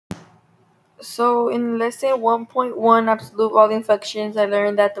So in lesson 1.1 absolute volume functions, I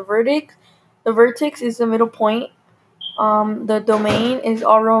learned that the vertex is the middle point. The domain is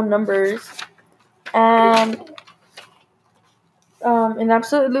all real numbers, and an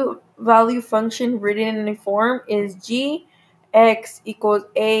absolute value function written in a form is g x equals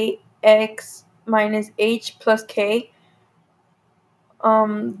a x minus h plus k.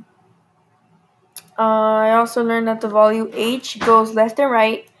 Um, I also learned that the value h goes left and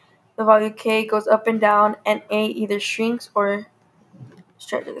right, the value k goes up and down, and a either shrinks or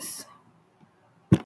stretches.